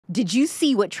Did you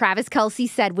see what Travis Kelce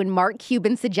said when Mark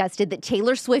Cuban suggested that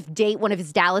Taylor Swift date one of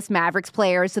his Dallas Mavericks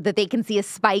players so that they can see a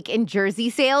spike in jersey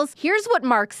sales? Here's what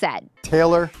Mark said.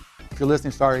 Taylor, if you're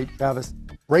listening, sorry, Travis,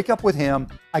 break up with him.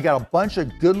 I got a bunch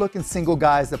of good-looking single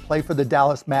guys that play for the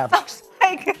Dallas Mavericks.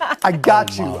 Oh my God. I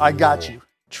got you.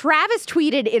 Travis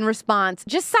tweeted in response,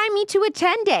 just sign me to a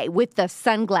 10-day with the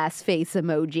sunglass face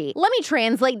emoji. Let me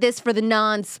translate this for the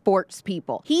non-sports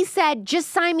people. He said, just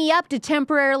sign me up to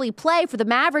temporarily play for the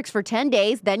Mavericks for 10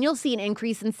 days, then you'll see an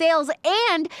increase in sales,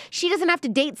 and she doesn't have to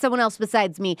date someone else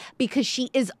besides me because she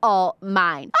is all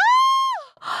mine.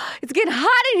 It's getting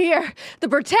hot in here. The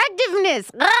protectiveness.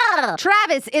 Ugh.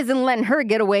 Travis isn't letting her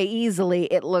get away easily,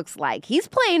 it looks like. He's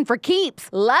playing for keeps.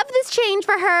 Love this change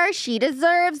for her. She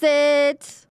deserves it.